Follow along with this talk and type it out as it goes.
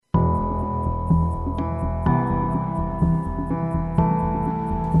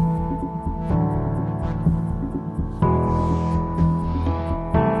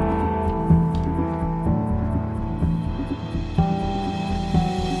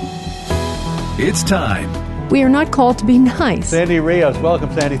It's time. We are not called to be nice. Sandy Rios,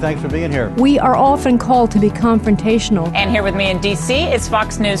 welcome, Sandy. Thanks for being here. We are often called to be confrontational. And here with me in D.C. is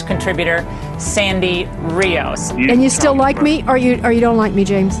Fox News contributor Sandy Rios. And you still like me, or you don't like me,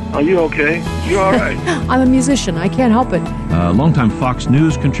 James? Are you okay? You're all right. I'm a musician. I can't help it. Longtime Fox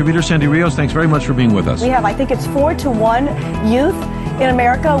News contributor Sandy Rios, thanks very much for being with us. We have, I think it's 4-1 youth in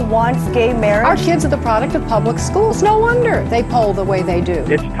America wants gay marriage. Our kids are the product of public schools. No wonder they poll the way they do.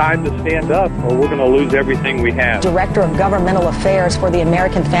 It's time to stand up or we're going to lose everything we have. Director of Governmental Affairs for the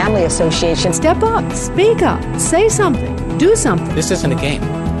American Family Association. Step up, speak up, say something, do something. This isn't a game.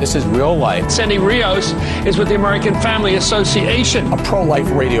 This is real life. Sandy Rios is with the American Family Association, a pro-life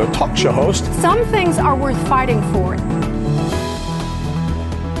radio talk show host. Some things are worth fighting for.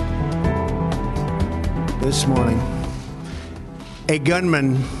 This morning, a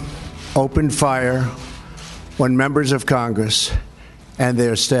gunman opened fire on members of Congress and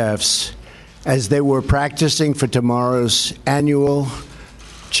their staffs as they were practicing for tomorrow's annual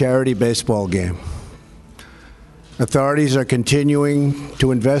charity baseball game. Authorities are continuing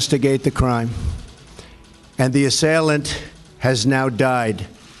to investigate the crime, and the assailant has now died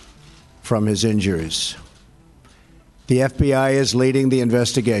from his injuries. The FBI is leading the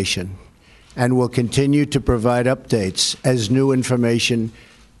investigation and will continue to provide updates as new information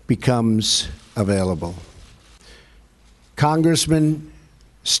becomes available. Congressman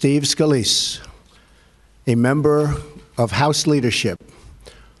Steve Scalise, a member of House leadership,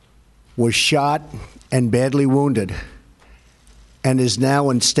 was shot and badly wounded and is now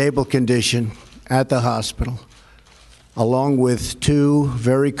in stable condition at the hospital, along with two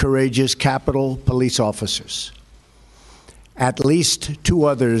very courageous Capitol Police officers. At least two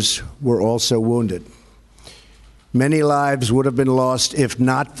others were also wounded. Many lives would have been lost if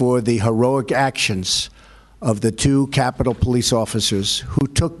not for the heroic actions of the two Capitol Police officers who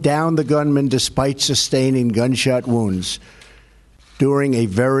took down the gunman despite sustaining gunshot wounds during a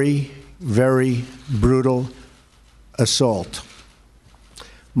very, very brutal assault.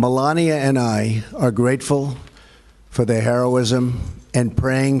 Melania and I are grateful for their heroism and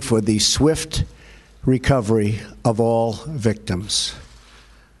praying for the swift recovery of all victims.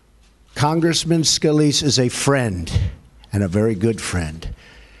 Congressman Scalise is a friend, and a very good friend.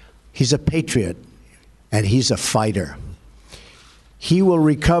 He's a patriot, and he's a fighter. He will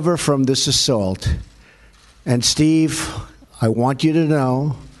recover from this assault. And Steve, I want you to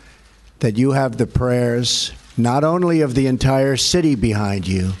know that you have the prayers not only of the entire city behind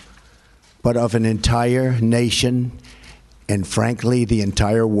you, but of an entire nation and, frankly, the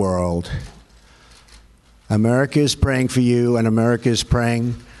entire world. America is praying for you, and America is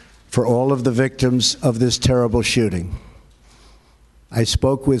praying for all of the victims of this terrible shooting. I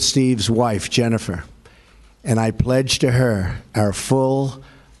spoke with Steve's wife, Jennifer, and I pledged to her our full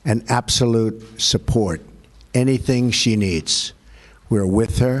and absolute support. Anything she needs, we're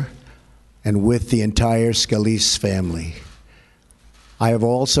with her and with the entire Scalise family. I have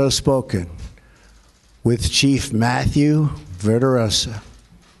also spoken with Chief Matthew Verderosa.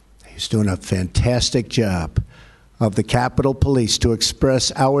 He's doing a fantastic job of the Capitol Police to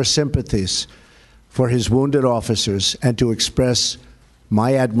express our sympathies for his wounded officers and to express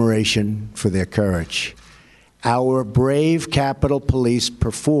my admiration for their courage. Our brave Capitol Police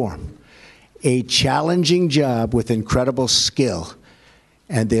perform a challenging job with incredible skill,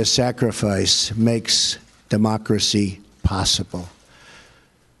 and their sacrifice makes democracy possible.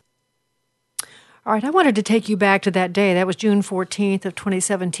 All right, I wanted to take you back to that day. That was June 14th of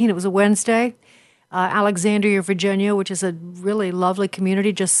 2017. It was a Wednesday. Alexandria, Virginia, which is a really lovely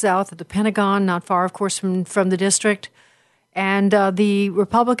community just south of the Pentagon, not far, of course, from the district. And the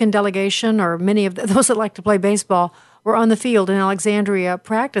Republican delegation, or many of those that like to play baseball, were on the field in Alexandria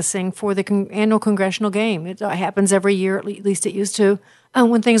practicing for the annual congressional game. It happens every year, at least it used to,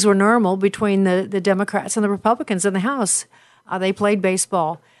 when things were normal between the Democrats and the Republicans in the House. They played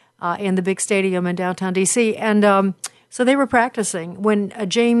baseball in the big stadium in downtown D.C., and so they were practicing when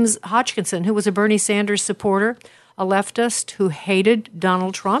James Hodgkinson, who was a Bernie Sanders supporter, a leftist who hated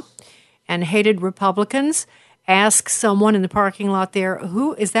Donald Trump and hated Republicans, asked someone in the parking lot there,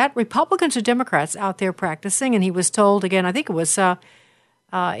 who is that, Republicans or Democrats out there practicing? And he was told, again, I think it was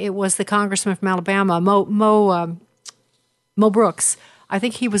the congressman from Alabama, Mo Brooks. I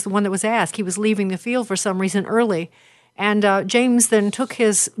think he was the one that was asked. He was leaving the field for some reason early. And James then took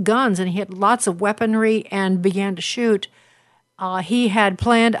his guns, and he had lots of weaponry and began to shoot. He had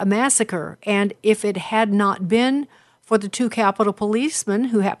planned a massacre, and if it had not been for the two Capitol policemen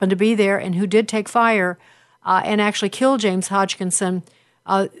who happened to be there and who did take fire and actually kill James Hodgkinson,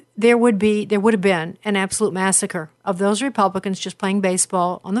 there would have been an absolute massacre of those Republicans just playing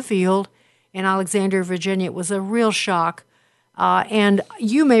baseball on the field in Alexandria, Virginia. It was a real shock. And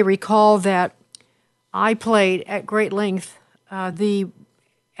you may recall that I played at great length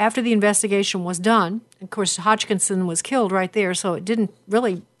after the investigation was done. Of course, Hodgkinson was killed right there, so it didn't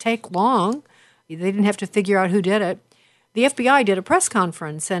really take long. They didn't have to figure out who did it. The FBI did a press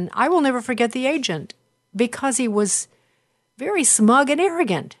conference, and I will never forget the agent because he was very smug and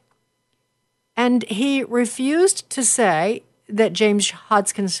arrogant. And he refused to say that James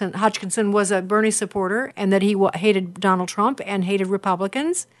Hodgkinson was a Bernie supporter and that he hated Donald Trump and hated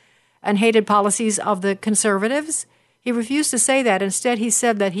Republicans and hated policies of the conservatives. He refused to say that. Instead, he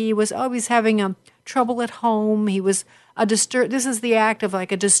said that he was always having trouble at home. He was this is the act of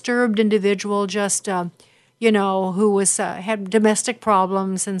like a disturbed individual, just, who had domestic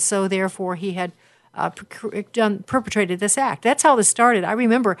problems. And so therefore he had perpetrated this act. That's how this started. I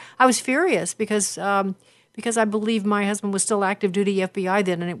remember I was furious because I believe my husband was still active duty FBI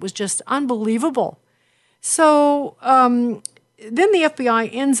then, and it was just unbelievable. So then the FBI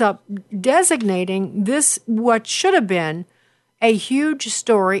ends up designating this, what should have been a huge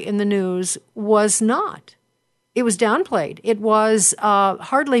story in the news, was not. It was downplayed. It was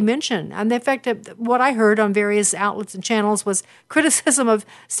hardly mentioned. And the fact that what I heard on various outlets and channels was criticism of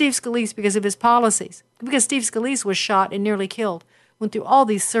Steve Scalise because of his policies. Because Steve Scalise was shot and nearly killed, went through all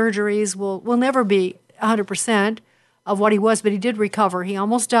these surgeries, will never be 100% of what he was, but he did recover. He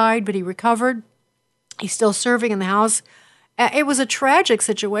almost died, but he recovered. He's still serving in the House. It was a tragic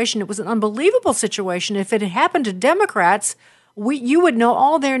situation. It was an unbelievable situation. If it had happened to Democrats, you would know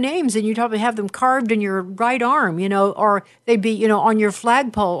all their names, and you'd probably have them carved in your right arm, or they'd be, on your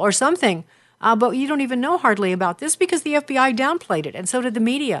flagpole or something. But you don't even know hardly about this because the FBI downplayed it, and so did the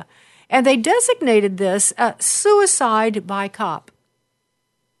media. And they designated this suicide by cop.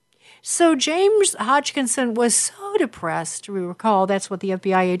 So James Hodgkinson was so depressed, we recall, that's what the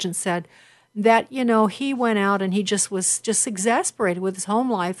FBI agent said, that, he went out and he was just exasperated with his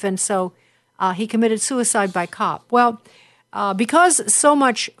home life, and so he committed suicide by cop. Well, because so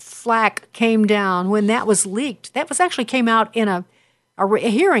much flack came down when that was leaked, that was actually came out in a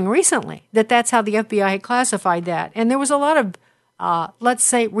hearing recently, that's how the FBI had classified that. And there was a lot of, let's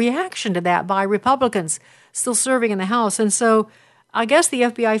say, reaction to that by Republicans still serving in the House. And so I guess the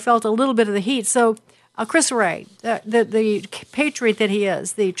FBI felt a little bit of the heat. So Chris Wray, the patriot that he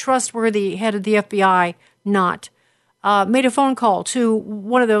is, the trustworthy head of the FBI, made a phone call to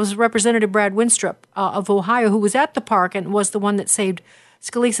one of those, Representative Brad Winstrup of Ohio, who was at the park and was the one that saved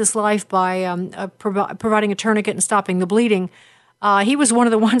Scalise's life by providing a tourniquet and stopping the bleeding. He was one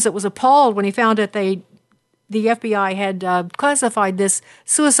of the ones that was appalled when he found that the FBI had classified this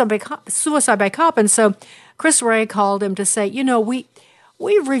suicide by cop. And so Chris Wray called him to say,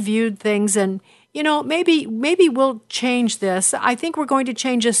 we've reviewed things, and maybe we'll change this. I think we're going to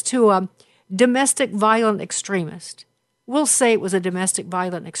change this to a domestic violent extremist. We'll say it was a domestic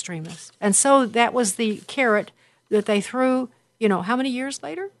violent extremist. And so that was the carrot that they threw, how many years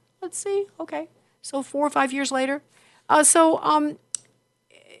later? Let's see. Okay. So 4 or 5 years later.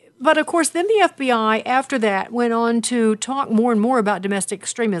 But of course, then the FBI, after that, went on to talk more and more about domestic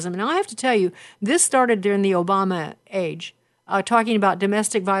extremism. And I have to tell you, this started during the Obama age, talking about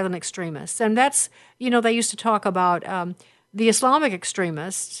domestic violent extremists. And that's, they used to talk about the Islamic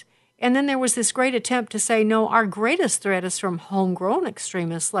extremists. And then there was this great attempt to say, no, our greatest threat is from homegrown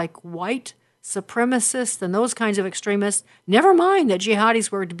extremists like white supremacists and those kinds of extremists. Never mind that jihadis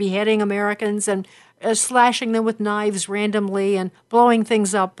were beheading Americans and slashing them with knives randomly and blowing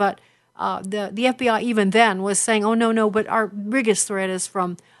things up. But the FBI even then was saying, oh, no, but our biggest threat is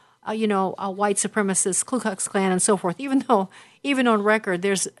from, white supremacists, Ku Klux Klan, and so forth, even though, even on record,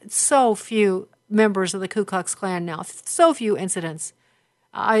 there's so few members of the Ku Klux Klan now, so few incidents.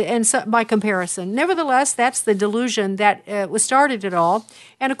 And so, by comparison. Nevertheless, that's the delusion that was started it all.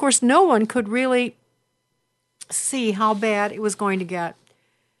 And, of course, no one could really see how bad it was going to get.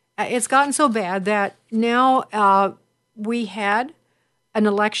 It's gotten so bad that now we had an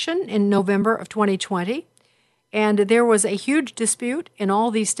election in November of 2020, and there was a huge dispute in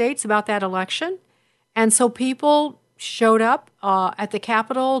all these states about that election. And so people showed up at the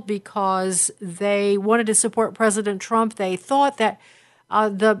Capitol because they wanted to support President Trump. They thought that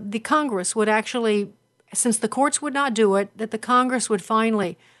the Congress would actually, since the courts would not do it, that the Congress would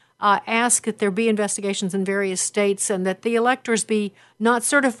finally ask that there be investigations in various states and that the electors be not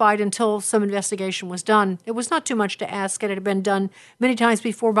certified until some investigation was done. It was not too much to ask. It had been done many times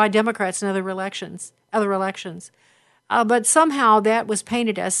before by Democrats in other elections. But somehow that was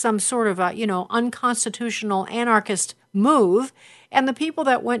painted as some sort of unconstitutional anarchist move. And the people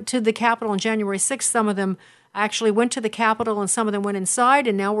that went to the Capitol on January 6th, some of them actually went to the Capitol, and some of them went inside,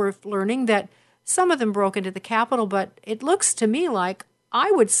 and now we're learning that some of them broke into the Capitol, but it looks to me like,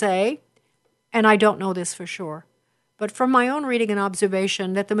 I would say, and I don't know this for sure, but from my own reading and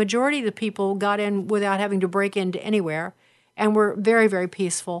observation, that the majority of the people got in without having to break into anywhere and were very, very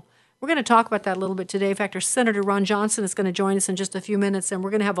peaceful. We're going to talk about that a little bit today. In fact, our Senator Ron Johnson is going to join us in just a few minutes, and we're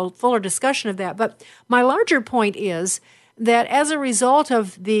going to have a fuller discussion of that. But my larger point is that as a result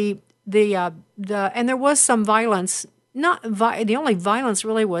of and there was some violence, the only violence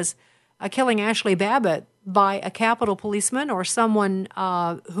really was killing Ashley Babbitt by a Capitol policeman or someone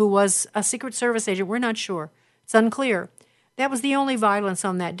who was a Secret Service agent. We're not sure. It's unclear. That was the only violence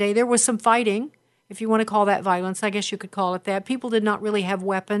on that day. There was some fighting, if you want to call that violence. I guess you could call it that. People did not really have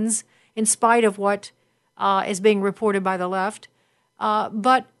weapons, in spite of what is being reported by the left.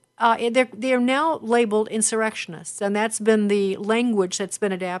 But they're now labeled insurrectionists, and that's been the language that's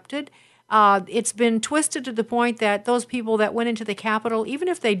been adapted. It's been twisted to the point that those people that went into the Capitol, even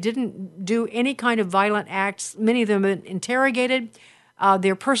if they didn't do any kind of violent acts, many of them have been interrogated,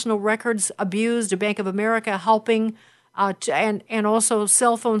 their personal records abused, a Bank of America helping, and also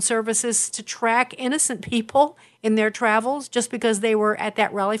cell phone services to track innocent people in their travels just because they were at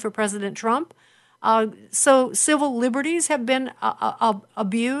that rally for President Trump. So civil liberties have been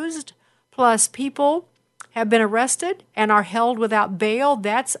abused, plus people have been arrested and are held without bail.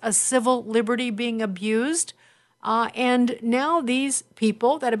 That's a civil liberty being abused. And now these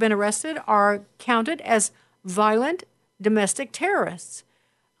people that have been arrested are counted as violent domestic terrorists.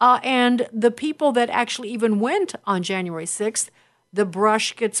 And the people that actually even went on January 6th, the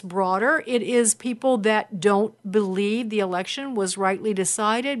brush gets broader. It is people that don't believe the election was rightly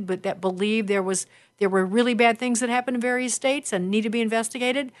decided, but that believe there were really bad things that happened in various states and need to be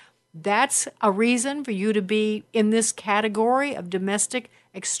investigated. That's a reason for you to be in this category of domestic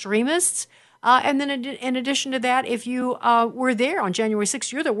extremists. And then in addition to that, if you were there on January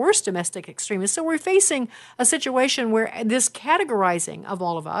 6th, you're the worst domestic extremist. So we're facing a situation where this categorizing of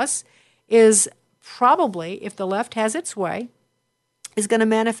all of us is probably, if the left has its way, is going to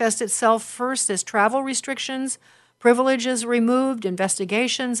manifest itself first as travel restrictions, privileges removed,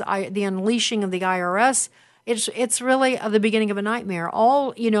 investigations, the unleashing of the IRS. It's really the beginning of a nightmare,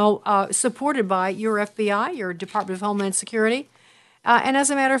 all supported by your FBI, your Department of Homeland Security. And as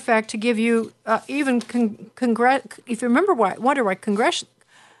a matter of fact, to give you even if you remember wonder why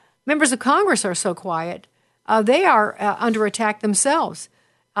members of Congress are so quiet, they are under attack themselves.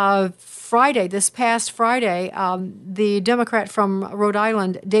 This past Friday, the Democrat from Rhode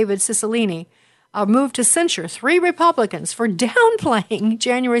Island, David Cicilline, moved to censure 3 Republicans for downplaying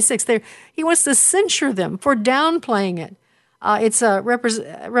January 6th. He wants to censure them for downplaying it. It's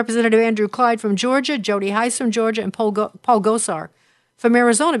Representative Andrew Clyde from Georgia, Jody Hice from Georgia, and Paul Gosar from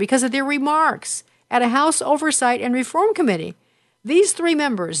Arizona because of their remarks at a House Oversight and Reform Committee. These 3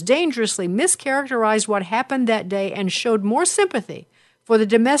 members dangerously mischaracterized what happened that day and showed more sympathy for the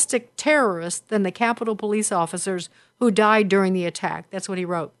domestic terrorists than the Capitol police officers who died during the attack. That's what he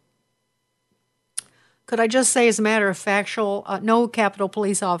wrote. Could I just say, as a matter of factual, no Capitol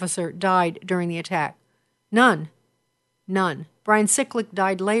police officer died during the attack. None. Brian Sicklick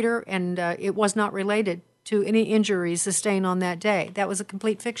died later, and it was not related to any injuries sustained on that day. That was a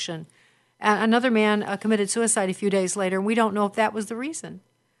complete fiction. Another man committed suicide a few days later, and we don't know if that was the reason.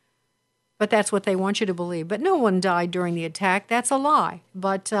 But that's what they want you to believe. But no one died during the attack. That's a lie.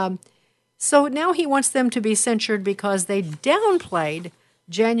 But so now he wants them to be censured because they downplayed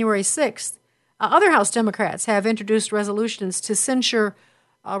January 6th. Other House Democrats have introduced resolutions to censure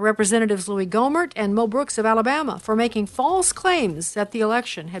Representatives Louis Gohmert and Mo Brooks of Alabama for making false claims that the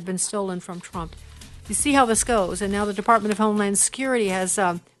election had been stolen from Trump. You see how this goes, and now the Department of Homeland Security has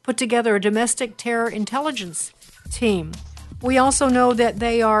put together a domestic terror intelligence team. We also know that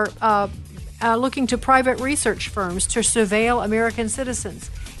they are looking to private research firms to surveil American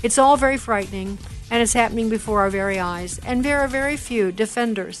citizens. It's all very frightening, and it's happening before our very eyes. And there are very few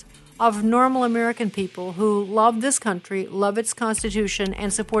defenders of normal American people who love this country, love its Constitution,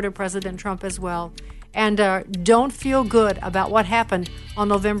 and supported President Trump as well, and don't feel good about what happened on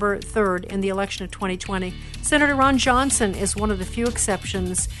November 3rd in the election of 2020. Senator Ron Johnson is one of the few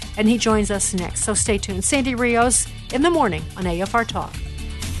exceptions, and he joins us next. So stay tuned. Sandy Rios in the morning on AFR Talk.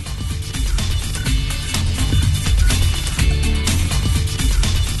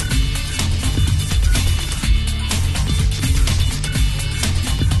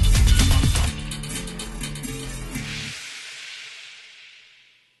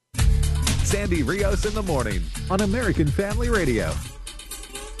 Sandy Rios in the morning on American Family Radio.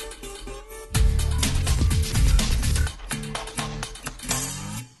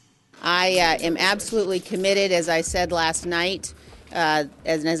 I am absolutely committed, as I said last night,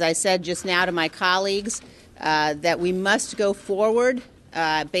 as I said just now to my colleagues, that we must go forward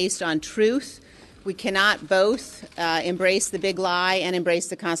based on truth. We cannot both embrace the big lie and embrace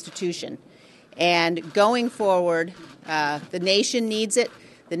the Constitution. And going forward, the nation needs it.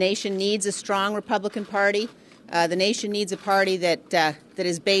 The nation needs a strong Republican Party. The nation needs a party that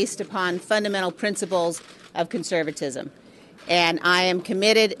is based upon fundamental principles of conservatism. And I am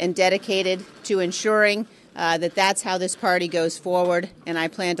committed and dedicated to ensuring that that's how this party goes forward, and I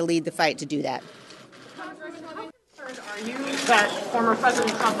plan to lead the fight to do that. How concerned are you that former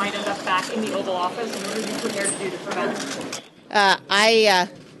President Trump might end up back in the Oval Office, and what are you prepared to do to prevent it? I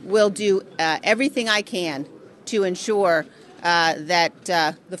will do everything I can to ensure that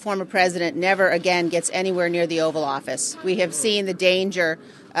the former president never again gets anywhere near the Oval Office. We have seen the danger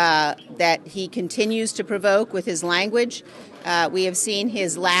that he continues to provoke with his language. We have seen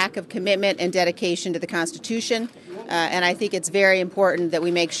his lack of commitment and dedication to the Constitution, and I think it's very important that we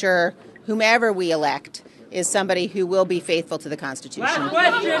make sure whomever we elect is somebody who will be faithful to the Constitution. Last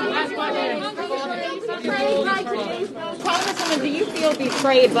question. Congresswoman, do you feel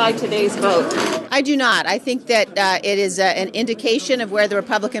betrayed by today's vote? I do not. I think that it is an indication of where the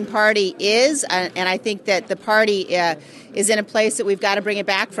Republican Party is, and I think that the party is in a place that we've got to bring it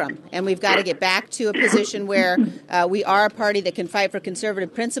back from. And we've got to get back to a position where we are a party that can fight for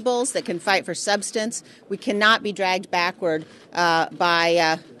conservative principles, that can fight for substance. We cannot be dragged backward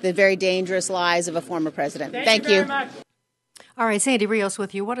by the very dangerous lies of a former president. Thank you. Very much. All right, Sandy Rios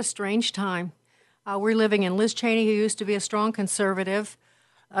with you. What a strange time. We're living in Liz Cheney, who used to be a strong conservative,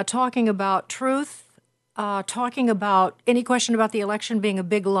 talking about truth, talking about any question about the election being a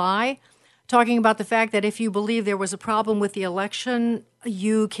big lie, talking about the fact that if you believe there was a problem with the election,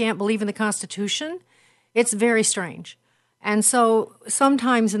 you can't believe in the Constitution. It's very strange. And so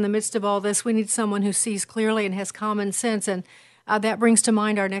sometimes in the midst of all this, we need someone who sees clearly and has common sense. And that brings to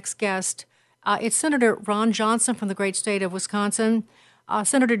mind our next guest. It's Senator Ron Johnson from the great state of Wisconsin.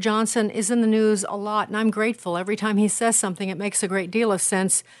 Senator Johnson is in the news a lot, and I'm grateful. Every time he says something, it makes a great deal of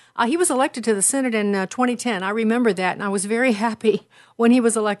sense. He was elected to the Senate in 2010. I remember that, and I was very happy when he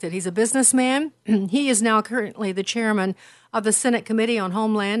was elected. He's a businessman. He is now currently the chairman of the Senate Committee on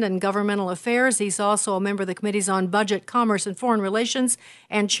Homeland and Governmental Affairs. He's also a member of the Committees on Budget, Commerce, and Foreign Relations,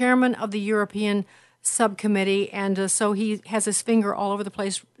 and chairman of the European Subcommittee, and so he has his finger all over the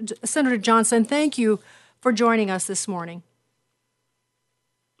place. Senator Johnson, thank you for joining us this morning.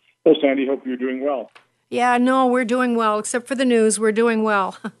 Well, Sandy, hope you're doing well. Yeah, no, we're doing well, except for the news. We're doing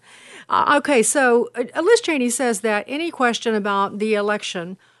well. Okay, so Liz Cheney says that any question about the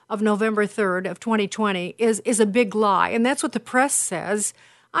election of November 3rd of 2020 is a big lie, and that's what the press says.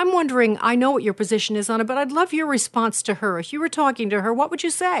 I'm wondering, I know what your position is on it, but I'd love your response to her. If you were talking to her, what would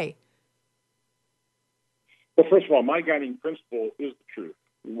you say? Well, first of all, my guiding principle is the truth.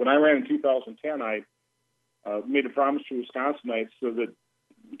 When I ran in 2010, I made a promise to Wisconsinites so that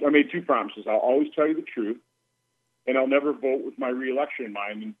I made two promises. I'll always tell you the truth, and I'll never vote with my reelection in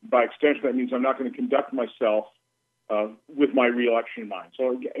mind. And by extension, that means I'm not going to conduct myself with my reelection in mind.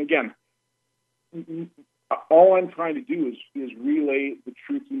 So, again, all I'm trying to do is relay the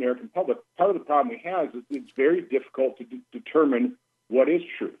truth to the American public. Part of the problem we have is it's very difficult to determine what is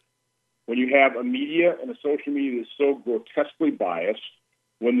truth. When you have a media and a social media that's so grotesquely biased,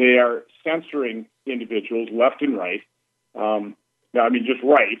 when they are censoring individuals left and right, now, I mean, just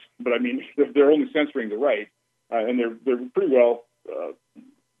right, but I mean, they're only censoring the right, and they're pretty well,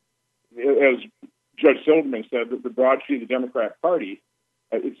 as Judge Silverman said, the broadsheet of the Democrat Party,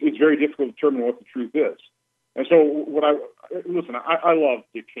 it's very difficult to determine what the truth is. And so, I love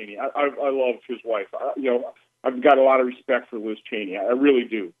Dick Cheney. I love his wife. I've got a lot of respect for Liz Cheney. I really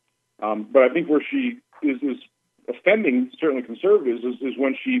do. But I think where she is offending certainly conservatives is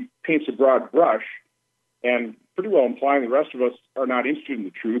when she paints a broad brush and pretty well implying the rest of us are not interested in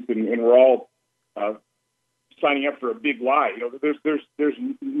the truth, and we're all signing up for a big lie. There's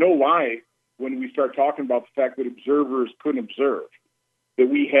no lie when we start talking about the fact that observers couldn't observe. That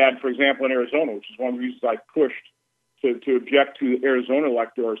we had, for example, in Arizona, which is one of the reasons I pushed to object to the Arizona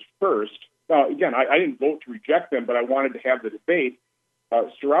electors first. Now, again, I didn't vote to reject them, but I wanted to have the debate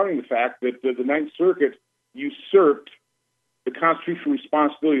surrounding the fact that the Ninth Circuit usurped the constitutional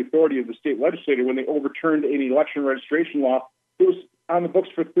responsibility authority of the state legislature when they overturned an election registration law that was on the books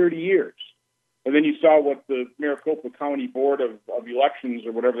for 30 years. And then you saw what the Maricopa County Board of Elections,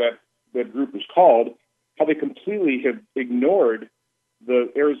 or whatever that group is called, how they completely have ignored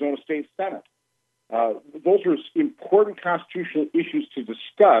the Arizona State Senate. Those are important constitutional issues to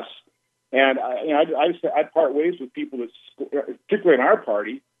discuss. And I'd part ways with people that, particularly in our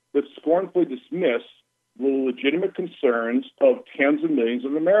party, that scornfully dismiss the legitimate concerns of tens of millions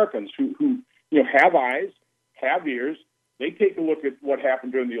of Americans who have eyes, have ears. They take a look at what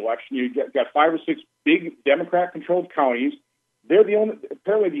happened during the election. You got 5 or 6 big Democrat-controlled counties. They're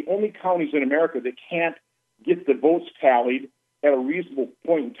apparently the only counties in America that can't get the votes tallied at a reasonable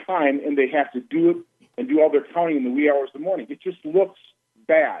point in time, and they have to do it and do all their counting in the wee hours of the morning. It just looks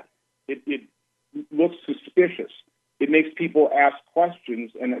bad. It looks suspicious. It makes people ask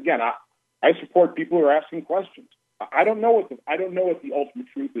questions. And again, I support people who are asking questions. I don't know what the ultimate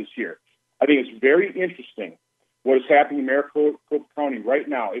truth is here. I think it's very interesting what is happening in Maricopa County right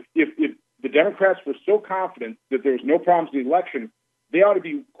now. If the Democrats were so confident that there was no problems in the election, they ought to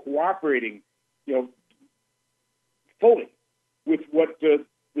be cooperating, fully with what the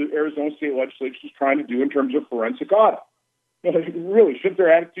Arizona State Legislature is trying to do in terms of forensic audit. Really, should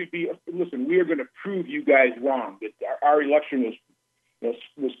their attitude be, listen, we are going to prove you guys wrong, that our election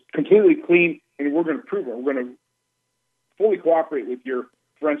was completely clean, and we're going to prove it. We're going to fully cooperate with your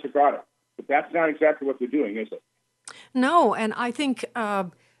forensic audit. But that's not exactly what they're doing, is it? No, and I think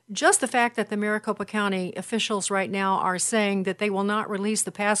just the fact that the Maricopa County officials right now are saying that they will not release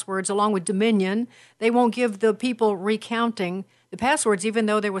the passwords along with Dominion, they won't give the people recounting the passwords, even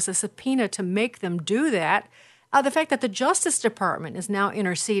though there was a subpoena to make them do that. The fact that the Justice Department is now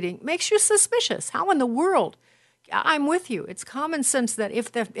interceding makes you suspicious. How in the world? I'm with you. It's common sense that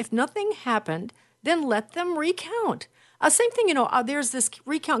if nothing happened, then let them recount. Same thing, there's this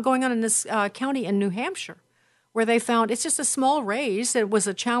recount going on in this county in New Hampshire where they found it's just a small race. It was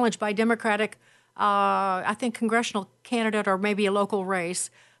a challenge by Democratic, I think, congressional candidate or maybe a local race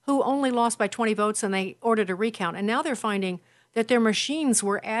who only lost by 20 votes, and they ordered a recount. And now they're finding that their machines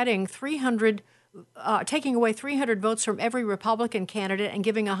were adding taking away 300 votes from every Republican candidate and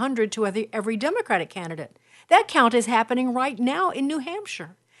giving 100 to every Democratic candidate. That count is happening right now in New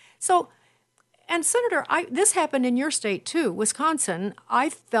Hampshire. So, and Senator, this happened in your state too, Wisconsin. I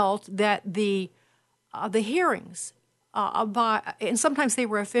felt that the hearings, and sometimes they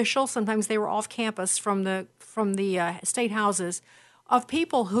were official, sometimes they were off campus from the state houses, of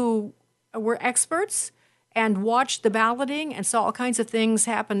people who were experts and watched the balloting and saw all kinds of things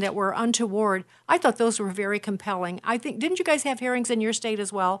happen that were untoward. I thought those were very compelling. I think, didn't you guys have hearings in your state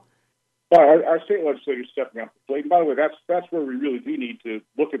as well? Well, our state legislature is stepping up the plate. And by the way, that's where we really do need to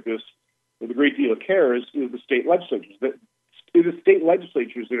look at this with a great deal of care is the state legislatures. It is the state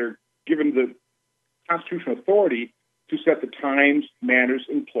legislatures that are given the constitutional authority to set the times, manners,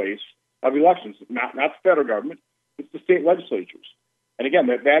 and place of elections. Not the federal government, it's the state legislatures. And again,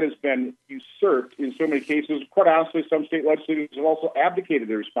 that has been usurped in so many cases. Quite honestly, some state legislators have also abdicated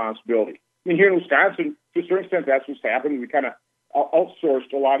their responsibility. I mean, here in Wisconsin, to a certain extent, that's what's happened. We kind of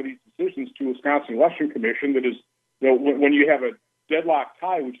outsourced a lot of these decisions to Wisconsin Election Commission. That is, when you have a deadlock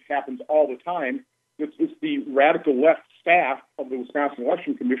tie, which happens all the time, it's the radical left staff of the Wisconsin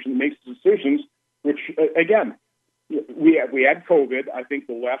Election Commission that makes the decisions, which, again, we had COVID. I think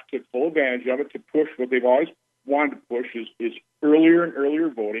the left took full advantage of it to push what they've always wanted to push is earlier and earlier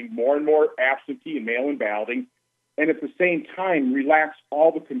voting, more and more absentee and mail-in balloting, and at the same time relax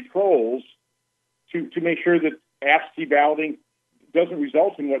all the controls to make sure that absentee balloting doesn't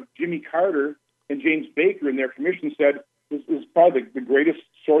result in what Jimmy Carter and James Baker and their commission said is probably the greatest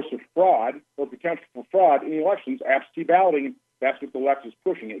source of fraud or potential for fraud in the elections, absentee balloting. That's what the left is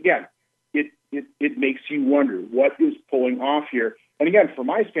pushing. Again, it makes you wonder what is pulling off here. And again, from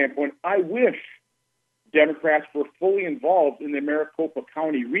my standpoint, I wish Democrats were fully involved in the Maricopa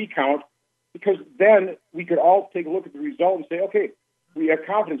County recount, because then we could all take a look at the result and say, okay, we have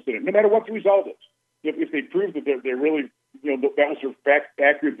confidence in it, no matter what the result is. If they prove that they're really, that was their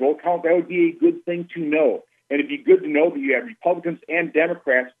accurate vote count, that would be a good thing to know. And it'd be good to know that you have Republicans and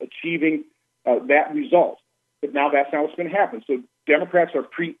Democrats achieving that result. But now that's not what's going to happen. So Democrats are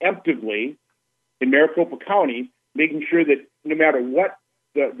preemptively in Maricopa County making sure that no matter what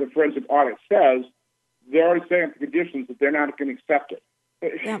the forensic audit says, they're already setting up the conditions that they're not going to accept it.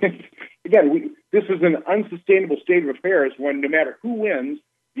 Yeah. Again, this is an unsustainable state of affairs when no matter who wins,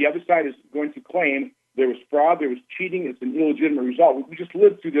 the other side is going to claim there was fraud, there was cheating, it's an illegitimate result. We just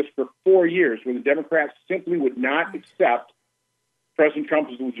lived through this for 4 years where the Democrats simply would not accept President Trump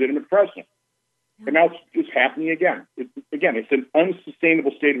as a legitimate president. And now it's happening again. It's an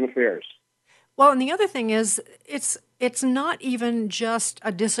unsustainable state of affairs. Well, and the other thing is, it's not even just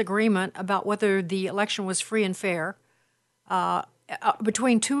a disagreement about whether the election was free and fair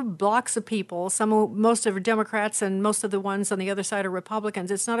between two blocks of people. Most of the Democrats and most of the ones on the other side are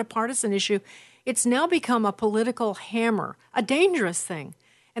Republicans. It's not a partisan issue. It's now become a political hammer, a dangerous thing.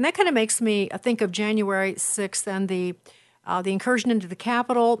 And that kind of makes me think of January 6th and the the incursion into the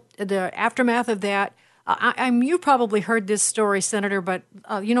Capitol, the aftermath of that. You probably heard this story, Senator, but,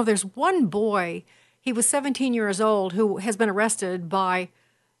 there's one boy, he was 17 years old, who has been arrested by,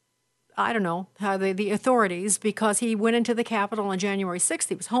 I don't know, the authorities because he went into the Capitol on January 6th.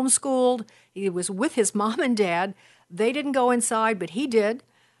 He was homeschooled. He was with his mom and dad. They didn't go inside, but he did.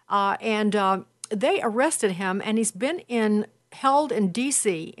 And they arrested him, and he's been held in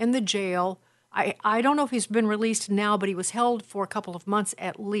D.C. in the jail. I don't know if he's been released now, but he was held for a couple of months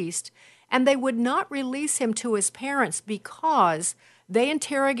at least. And they would not release him to his parents because they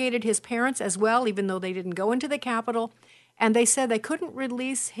interrogated his parents as well, even though they didn't go into the Capitol. And they said they couldn't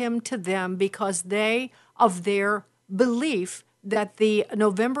release him to them because of their belief that the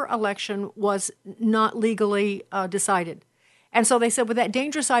November election was not legally decided. And so they said, with that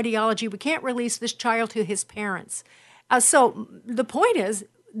dangerous ideology, we can't release this child to his parents. So the point is,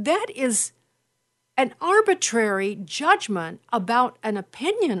 that is an arbitrary judgment about an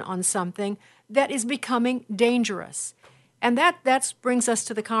opinion on something that is becoming dangerous. And that brings us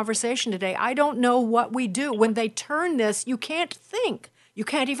to the conversation today. I don't know what we do. When they turn this, you can't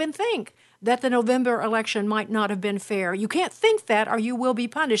even think that the November election might not have been fair. You can't think that, or you will be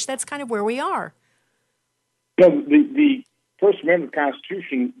punished. That's kind of where we are. The First Amendment of the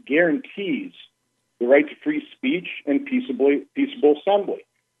Constitution guarantees the right to free speech and peaceable assembly.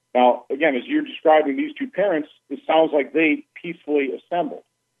 Now, again, as you're describing these two parents, it sounds like they peacefully assembled.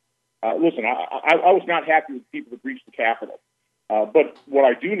 Listen, I was not happy with the people that breached the Capitol. But what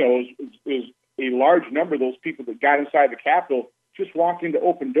I do know is a large number of those people that got inside the Capitol just walked into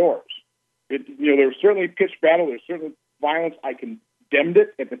open doors. There was certainly pitched battle. There was certainly violence. I condemned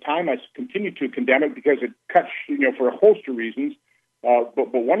it at the time. I continue to condemn it because it cut, for a host of reasons. But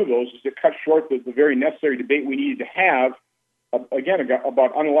one of those is it cut short the very necessary debate we needed to have, again,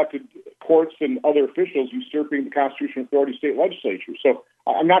 about unelected courts and other officials usurping the constitutional authority of state legislatures. So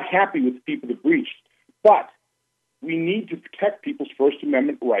I'm not happy with the people that breached. But we need to protect people's First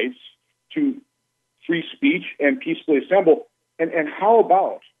Amendment rights to free speech and peacefully assemble. And how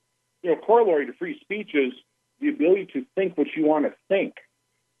about, corollary to free speech is the ability to think what you want to think.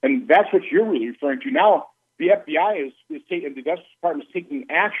 And that's what you're really referring to. Now, the FBI is taking, the Justice Department is taking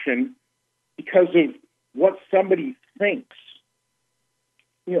action because of what somebody thinks.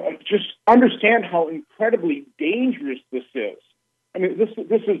 Just understand how incredibly dangerous this is. I mean, this is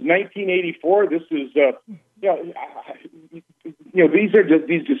 1984. This is, these are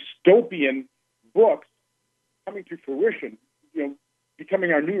these dystopian books coming to fruition,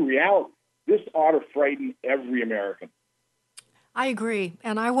 becoming our new reality. This ought to frighten every American. I agree,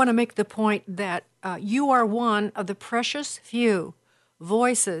 and I want to make the point that you are one of the precious few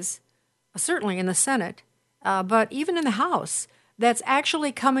voices, certainly in the Senate, but even in the House, that's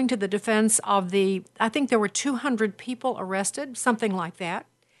actually coming to the defense of I think there were 200 people arrested, something like that.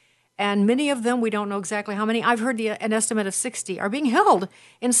 And many of them, we don't know exactly how many, I've heard an estimate of 60, are being held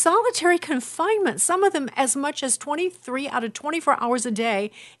in solitary confinement, some of them as much as 23 out of 24 hours a day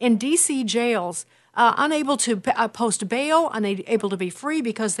in D.C. jails, unable to post bail, unable to be free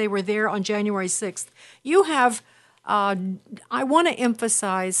because they were there on January 6th. You have... I want to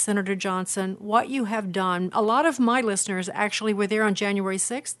emphasize, Senator Johnson, what you have done. A lot of my listeners actually were there on January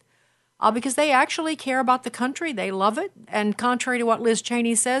 6th because they actually care about the country. They love it. And contrary to what Liz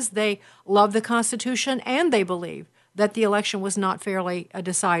Cheney says, they love the Constitution and they believe that the election was not fairly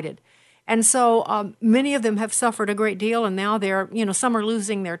decided. And so many of them have suffered a great deal, and now some are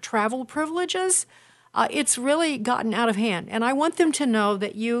losing their travel privileges. It's really gotten out of hand. And I want them to know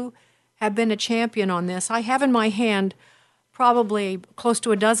that you have been a champion on this. I have in my hand probably close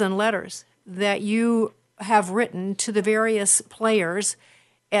to a dozen letters that you have written to the various players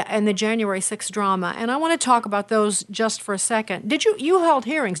in the January 6th drama. And I want to talk about those just for a second. You held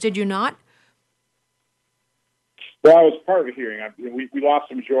hearings, did you not? Well, I was part of a hearing. We lost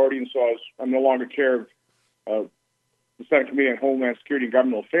the majority, and so I'm no longer chair of the Senate Committee on Homeland Security and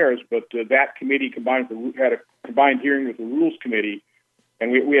Governmental Affairs, but that committee had a combined hearing with the Rules Committee.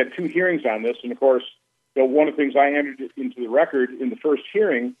 And we had two hearings on this, and of course, one of the things I entered into the record in the first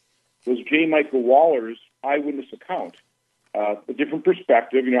hearing was J. Michael Waller's eyewitness account, a different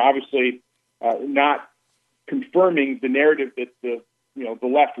perspective. Obviously, not confirming the narrative that the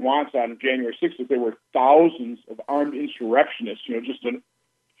left wants on January 6th, that there were thousands of armed insurrectionists, just an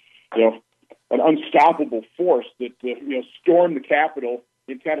unstoppable force that stormed the Capitol,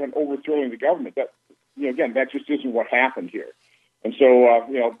 intent on overthrowing the government. That that just isn't what happened here. And so,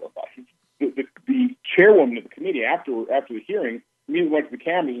 the chairwoman of the committee after the hearing immediately went to the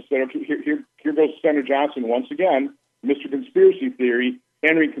cameras and said, "Okay, here goes Senator Johnson once again, Mr. Conspiracy Theory,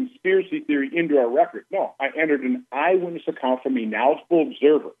 entering conspiracy theory into our record. No, I entered an eyewitness account from a knowledgeable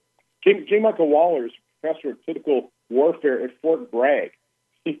observer. J. Michael Waller is a professor of political warfare at Fort Bragg.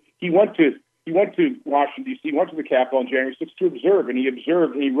 He went to Washington, D.C., went to the Capitol on January 6th to observe, and he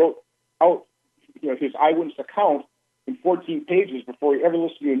observed, and he wrote out his eyewitness account in 14 pages before he ever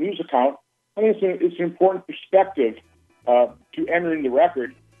listened to a news account. I think it's an important perspective to enter in the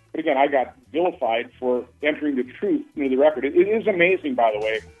record. But again, I got vilified for entering the truth into the record. It is amazing, by the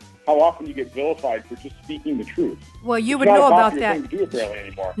way, how often you get vilified for just speaking the truth. Well, you would know about that. Thing to do apparently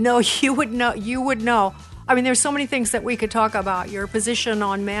anymore. No, you would know. You would know. I mean, there's so many things that we could talk about. Your position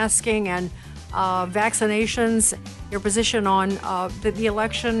on masking and vaccinations, your position on the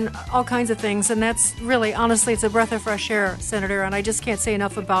election, all kinds of things. And that's really, honestly, it's a breath of fresh air, Senator. And I just can't say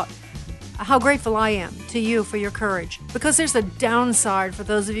enough about how grateful I am to you for your courage. Because there's a downside for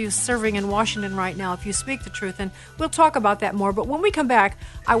those of you serving in Washington right now if you speak the truth. And we'll talk about that more. But when we come back,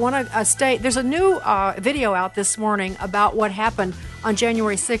 I want to state there's a new video out this morning about what happened on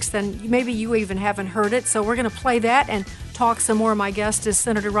January 6th. And maybe you even haven't heard it. So we're going to play that and talk some more. My guest is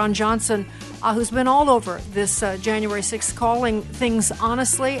Senator Ron Johnson, who's been all over this January 6th, calling things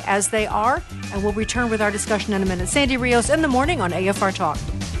honestly as they are. And we'll return with our discussion in a minute. Sandy Rios in the morning on AFR Talk.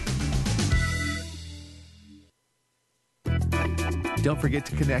 Don't forget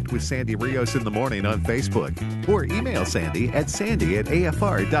to connect with Sandy Rios in the morning on Facebook or email Sandy at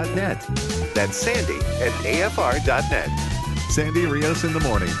sandy@afr.net. That's sandy@afr.net. Sandy Rios in the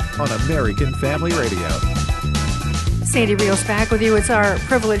morning on American Family Radio. Sandy Rios back with you. It's our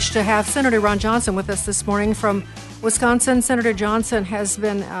privilege to have Senator Ron Johnson with us this morning from Wisconsin. Senator Johnson has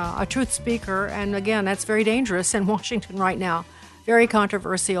been a truth speaker, and again, that's very dangerous in Washington right now. Very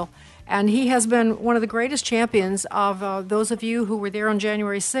controversial. And he has been one of the greatest champions of those of you who were there on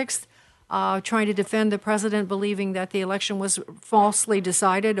January 6th, trying to defend the president, believing that the election was falsely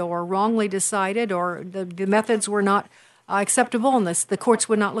decided or wrongly decided, or the methods were not acceptable, and the courts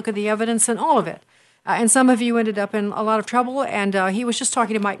would not look at the evidence, and all of it. And some of you ended up in a lot of trouble. And he was just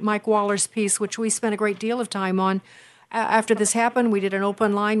talking to Mike Waller's piece, which we spent a great deal of time on. After this happened, we did an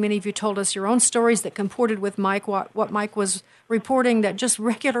open line. Many of you told us your own stories that comported with Mike, what Mike was reporting, that just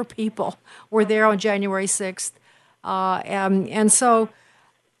regular people were there on January 6th. And so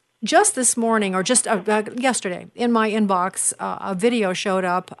just this morning, or just yesterday, in my inbox, a video showed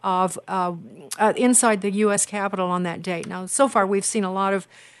up of inside the U.S. Capitol on that date. Now, so far, we've seen a lot of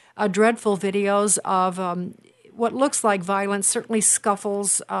dreadful videos of what looks like violence, certainly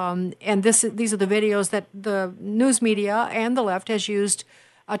scuffles, and these are the videos that the news media and the left has used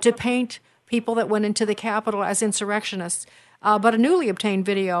to paint people that went into the Capitol as insurrectionists. But a newly obtained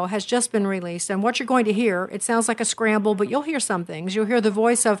video has just been released, and what you're going to hear, it sounds like a scramble, but you'll hear some things. You'll hear the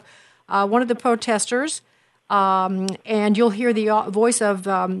voice of one of the protesters, and you'll hear the voice of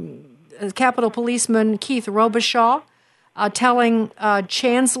Capitol Policeman Keith Robichaud, telling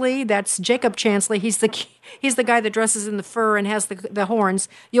Chansley, that's Jacob Chansley, he's the guy that dresses in the fur and has the horns.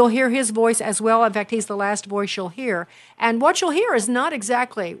 You'll hear his voice as well. In fact, he's the last voice you'll hear. And what you'll hear is not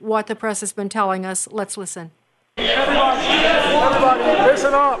exactly what the press has been telling us. Let's listen. Everybody,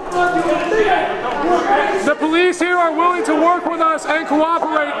 listen up. The police here are willing to work with us and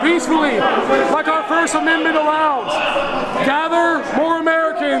cooperate peacefully, like our First Amendment allows. Gather more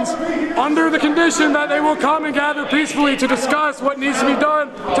Americans under the condition that they will come and gather peacefully to discuss what needs to be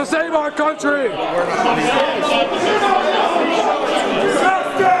done to save our country. One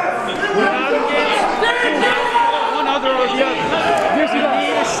other or the other. You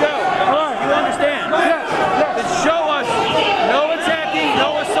need a show. You understand? Yes. Show us no attacking,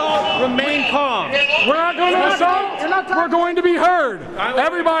 no assault, remain calm. We're not going to assault. We're going to be heard.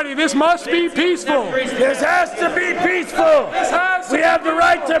 Everybody, this must be peaceful. This has to be peaceful. We have the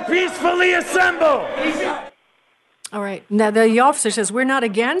right to peacefully assemble. All right. Now, the officer says, we're not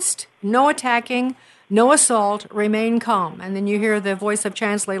against, no attacking, no assault, remain calm. And then you hear the voice of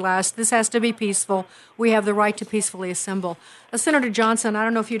Chansley last, this has to be peaceful. We have the right to peacefully assemble. Senator Johnson, I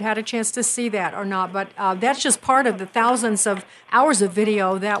don't know if you'd had a chance to see that or not, but that's just part of the thousands of hours of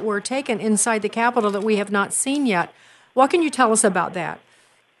video that were taken inside the Capitol that we have not seen yet. What can you tell us about that?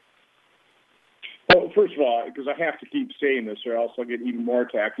 Well, first of all, because I have to keep saying this or else I'll get even more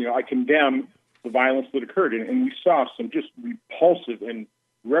attacked, I condemn the violence that occurred. And we saw some just repulsive and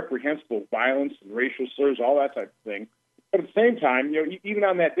reprehensible violence and racial slurs, all that type of thing. But at the same time, even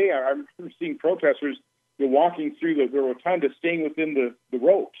on that day, I remember seeing protesters walking through the rotunda, staying within the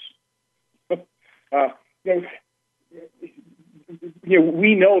ropes.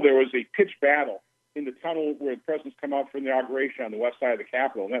 We know there was a pitched battle in the tunnel where the president's come out for the inauguration on the west side of the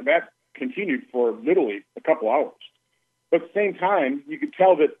Capitol, and that continued for literally a couple hours. But at the same time, you could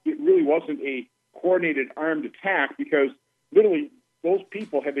tell that it really wasn't a coordinated armed attack because literally those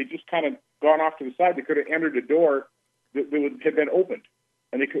people, had they just kind of gone off to the side, they could have entered a door that would have been opened.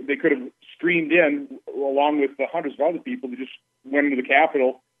 And they could have streamed in along with the hundreds of other people that just went into the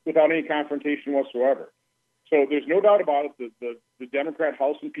Capitol without any confrontation whatsoever. So there's no doubt about it that the Democrat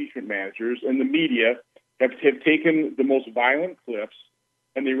House impeachment managers and the media have taken the most violent clips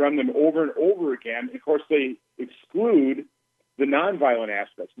and they run them over and over again. Of course, they exclude the nonviolent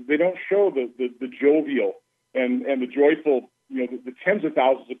aspects. They don't show the jovial and the joyful, the tens of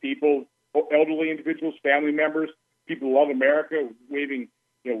thousands of people, elderly individuals, family members, people who love America, waving,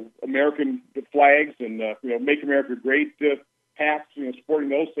 American flags and, Make America Great hats, sporting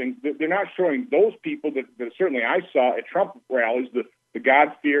those things. They're not showing those people that certainly I saw at Trump rallies, the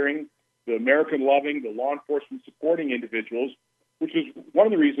God-fearing, the American-loving, the law enforcement supporting individuals, which is one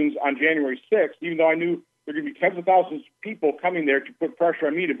of the reasons on January 6th, even though I knew there were going to be tens of thousands of people coming there to put pressure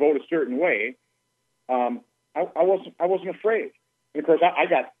on me to vote a certain way, I wasn't afraid. And of course, I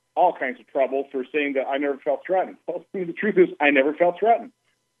got all kinds of trouble for saying that I never felt threatened. Well, the truth is, I never felt threatened.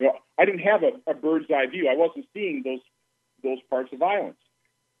 I didn't have a bird's eye view. I wasn't seeing those parts of violence.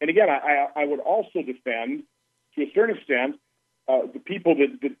 And again, I would also defend, to a certain extent, the people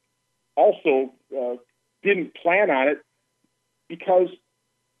that also didn't plan on it because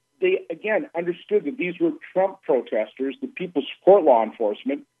they, again, understood that these were Trump protesters, that people support law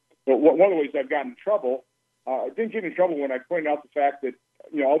enforcement. But one of the ways I've gotten in trouble, I didn't get in trouble when I pointed out the fact that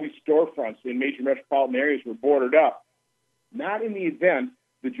all these storefronts in major metropolitan areas were boarded up, not in the event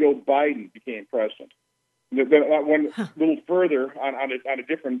that Joe Biden became president. That went a little further on a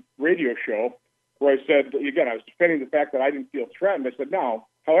different radio show where I said, again, I was defending the fact that I didn't feel threatened. I said, no,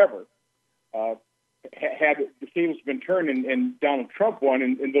 however, had the tables been turned and Donald Trump won,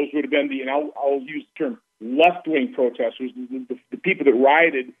 and those would have been and I'll use the term left-wing protesters, the people that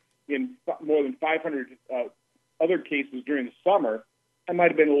rioted in more than 500 other cases during the summer, I might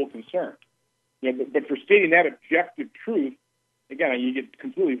have been a little concerned. But for stating that objective truth, again, you get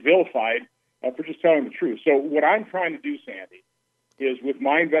completely vilified for just telling the truth. So what I'm trying to do, Sandy, is with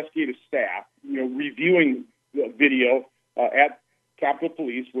my investigative staff, reviewing the video at Capitol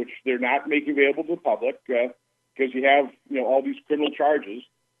Police, which they're not making available to the public because you have all these criminal charges.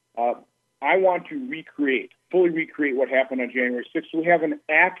 I want to fully recreate what happened on January 6th, so we have an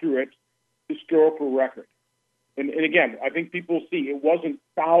accurate historical record. And again, I think people see it wasn't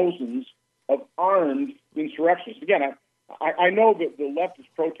thousands of armed insurrections. Again, I know that the leftist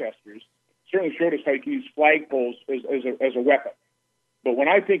protesters certainly showed us how you can use flagpoles as a weapon. But when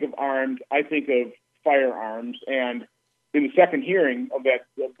I think of armed, I think of firearms. And in the second hearing of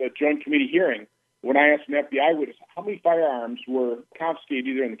the Joint Committee hearing, when I asked an FBI witness how many firearms were confiscated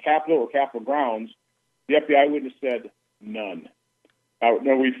either in the Capitol or Capitol grounds, the FBI witness said none.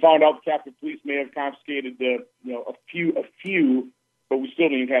 We found out the Capitol Police may have confiscated a few, but we still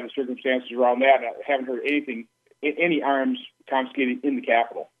don't even have the circumstances around that. I haven't heard any arms confiscated in the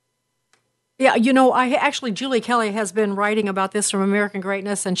Capitol. Yeah, Julie Kelly has been writing about this from American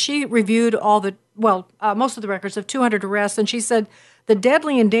Greatness, and she reviewed most of the records of 200 arrests, and she said the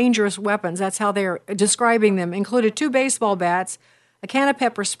deadly and dangerous weapons, that's how they're describing them, included 2 baseball bats, a can of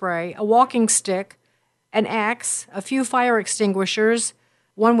pepper spray, a walking stick, an axe, a few fire extinguishers,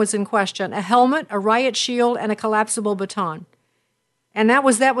 one was in question, a helmet, a riot shield, and a collapsible baton. And that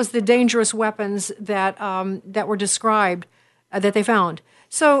was the dangerous weapons that were described that they found.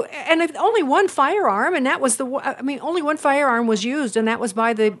 So, and if only one firearm, and that was only one firearm was used, and that was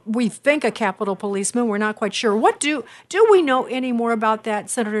by we think a Capitol policeman. We're not quite sure. What do we know any more about that,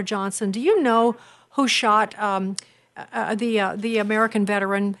 Senator Johnson? Do you know who shot the American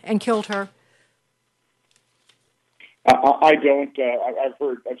veteran and killed her? I don't.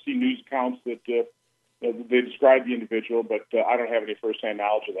 I've seen news accounts that they describe the individual, but I don't have any firsthand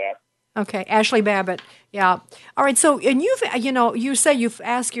knowledge of that. Okay, Ashley Babbitt. Yeah. All right. So, and you say you've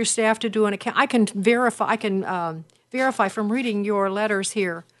asked your staff to do an account. I can verify from reading your letters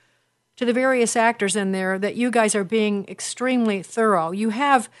here to the various actors in there that you guys are being extremely thorough. You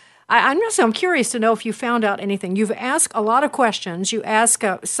have. I'm curious to know if you found out anything. You've asked a lot of questions. You asked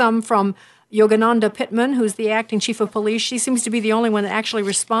some from Yogananda Pittman, who's the acting chief of police. She seems to be the only one that actually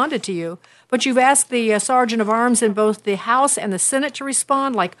responded to you. But you've asked the sergeant of arms in both the House and the Senate to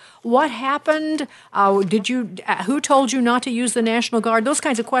respond, like what happened? Who told you not to use the National Guard? Those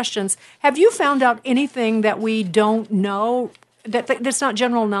kinds of questions. Have you found out anything that we don't know, that's not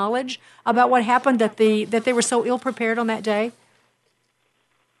general knowledge about what happened, that they were so ill prepared on that day?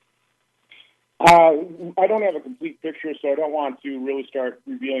 I don't have a complete picture, so I don't want to really start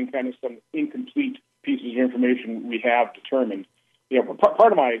revealing kind of some incomplete pieces of information we have determined.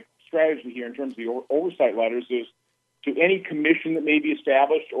 Part of my strategy here in terms of the oversight letters is to any commission that may be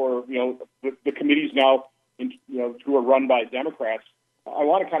established, or the committees now, who are run by Democrats. I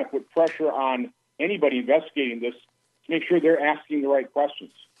want to kind of put pressure on anybody investigating this to make sure they're asking the right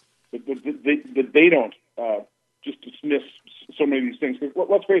questions, that they don't just dismiss so many of these things. Because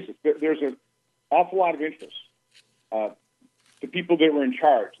let's face it, there's an awful lot of interest. The people that were in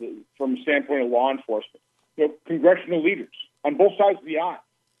charge, from the standpoint of law enforcement, congressional leaders on both sides of the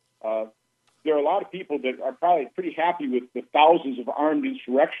aisle. There are a lot of people that are probably pretty happy with the thousands of armed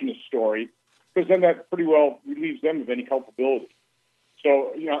insurrectionists story, because then that pretty well relieves them of any culpability.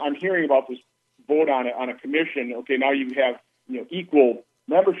 So, I'm hearing about this vote on a commission. Okay, now you have equal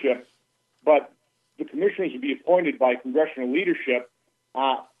membership, but the commissioners would be appointed by congressional leadership.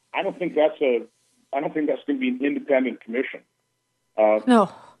 I don't think that's going to be an independent commission.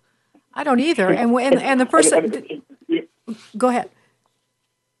 No, I don't either. And the person, go ahead.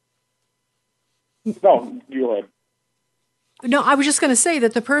 No, you ahead. No, I was just going to say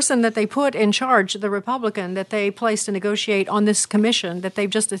that the person that they put in charge, the Republican that they placed to negotiate on this commission that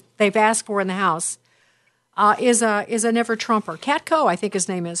they've asked for in the House, is a never Trumper. Kat Coe, I think his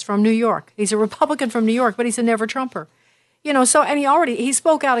name is, from New York. He's a Republican from New York, but he's a never Trumper. So, and he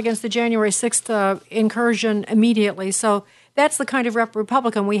spoke out against the January 6th incursion immediately. So that's the kind of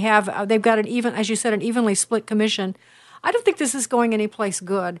Republican we have. They've got as you said, an evenly split commission. I don't think this is going anyplace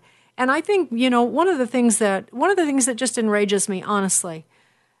good. And I think, one of the things that just enrages me, honestly,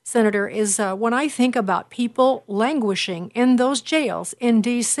 Senator, is when I think about people languishing in those jails in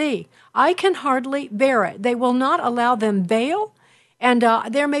D.C., I can hardly bear it. They will not allow them bail. And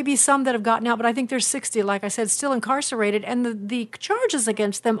there may be some that have gotten out, but I think there's 60, like I said, still incarcerated. And the charges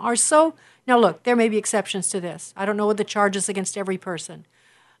against them are so... Now, look, there may be exceptions to this. I don't know what the charges against every person.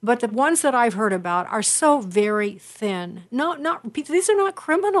 But the ones that I've heard about are so very thin. These are not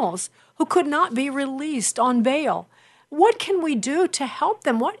criminals who could not be released on bail. What can we do to help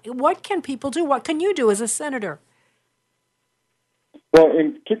them? What can people do? What can you do as a senator? Well,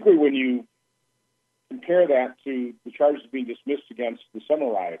 and particularly when you compare that to the charges being dismissed against the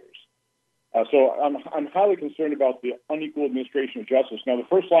Seminole rioters. So I'm highly concerned about the unequal administration of justice. Now, the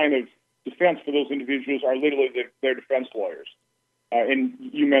first line of defense for those individuals are literally their defense lawyers. And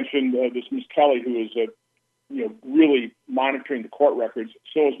you mentioned this Ms. Kelly, who is really monitoring the court records.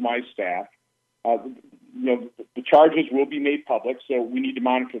 So is my staff. The charges will be made public, so we need to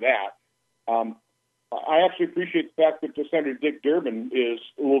monitor that. I actually appreciate the fact that Senator Dick Durbin is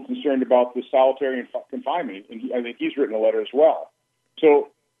a little concerned about the solitary confinement, and I think he's written a letter as well.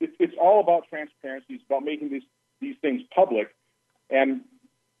 So it's all about transparency. It's about making these things public and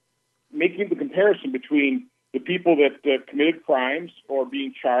making the comparison between the people that committed crimes or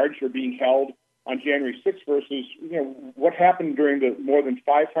being charged or being held on January 6th versus what happened during the more than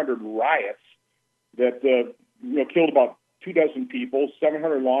 500 riots that killed about 24 people,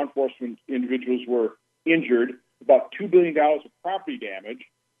 700 law enforcement individuals were injured, about $2 billion of property damage.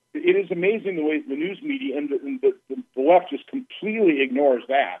 It is amazing the way the news media and the left just completely ignores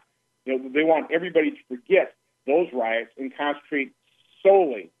that. They want everybody to forget those riots and concentrate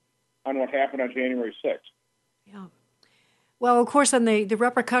solely on what happened on January 6th. Yeah. Well, of course, and the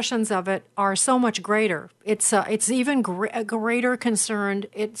repercussions of it are so much greater. It's even a greater concern.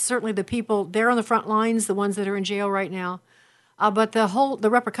 It's certainly the people there on the front lines, the ones that are in jail right now. But the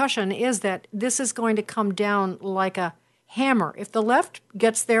repercussion is that this is going to come down like a hammer. If the left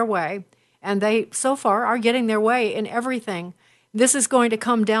gets their way, and they so far are getting their way in everything, this is going to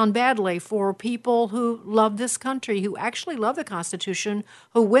come down badly for people who love this country, who actually love the Constitution,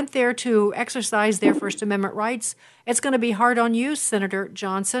 who went there to exercise their First Amendment rights. It's going to be hard on you, Senator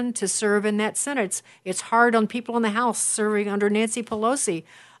Johnson, to serve in that Senate. It's hard on people in the House serving under Nancy Pelosi.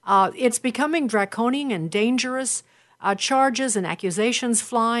 It's becoming draconian and dangerous, charges and accusations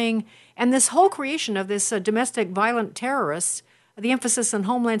flying, and this whole creation of this domestic violent terrorists, the emphasis on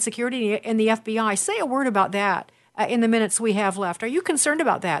Homeland Security and the FBI. Say a word about that. In the minutes we have left. Are you concerned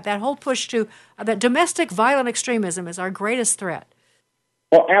about that whole push to that domestic violent extremism is our greatest threat?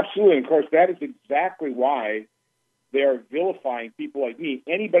 Well, absolutely. Of course, that is exactly why they are vilifying people like me.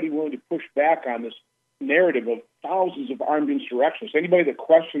 Anybody willing to push back on this narrative of thousands of armed insurrections, anybody that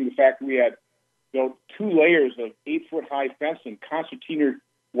questioned the fact that we had 2 layers of 8-foot-high fencing, concertina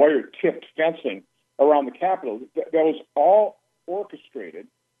wire-tipped fencing around the Capitol, that was all orchestrated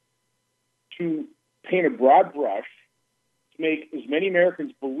to paint a broad brush to make as many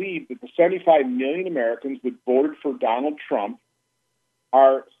Americans believe that the 75 million Americans that voted for Donald Trump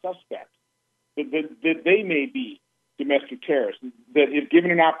are suspect. that they may be domestic terrorists, that if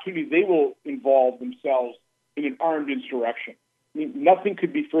given an opportunity, they will involve themselves in an armed insurrection. I mean, nothing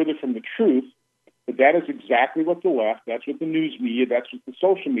could be further from the truth, but that is exactly what the left, that's what the news media, that's what the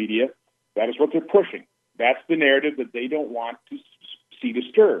social media, that is what they're pushing. That's the narrative that they don't want to see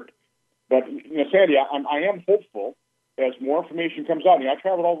disturbed. But, Sandy, I am hopeful as more information comes out. I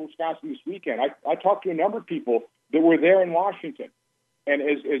traveled all over Wisconsin this weekend. I talked to a number of people that were there in Washington. And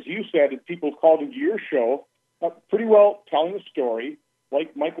as you said, people called into your show, pretty well telling the story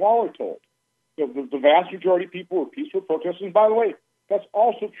like Mike Waller told. The vast majority of people were peaceful protesters. And by the way, that's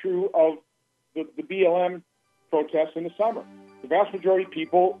also true of the BLM protests in the summer. The vast majority of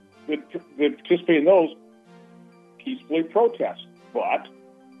people that participate in those peacefully protest. But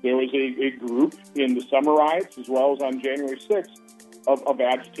there was a group in the summer riots, as well as on January 6th, of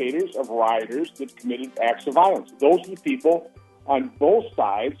agitators, of rioters that committed acts of violence. Those are the people on both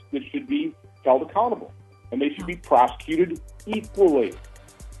sides that should be held accountable, and they should be prosecuted equally,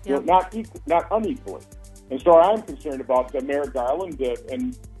 not unequally. And so I'm concerned about Merrick Garland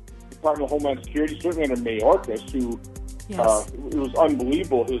and Department of Homeland Security, certainly under Mayorkas, who it was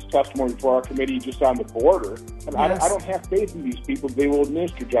unbelievable, his testimony before our committee just on the border. I don't have faith in these people. They will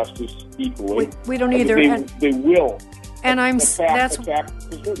administer justice equally. We don't either. They will. And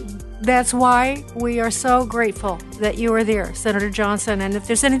that's why we are so grateful that you are there, Senator Johnson. And if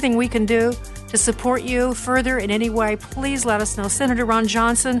there's anything we can do to support you further in any way, please let us know. Senator Ron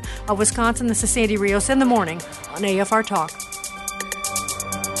Johnson of Wisconsin, this is Sandy Rios in the morning on AFR Talk.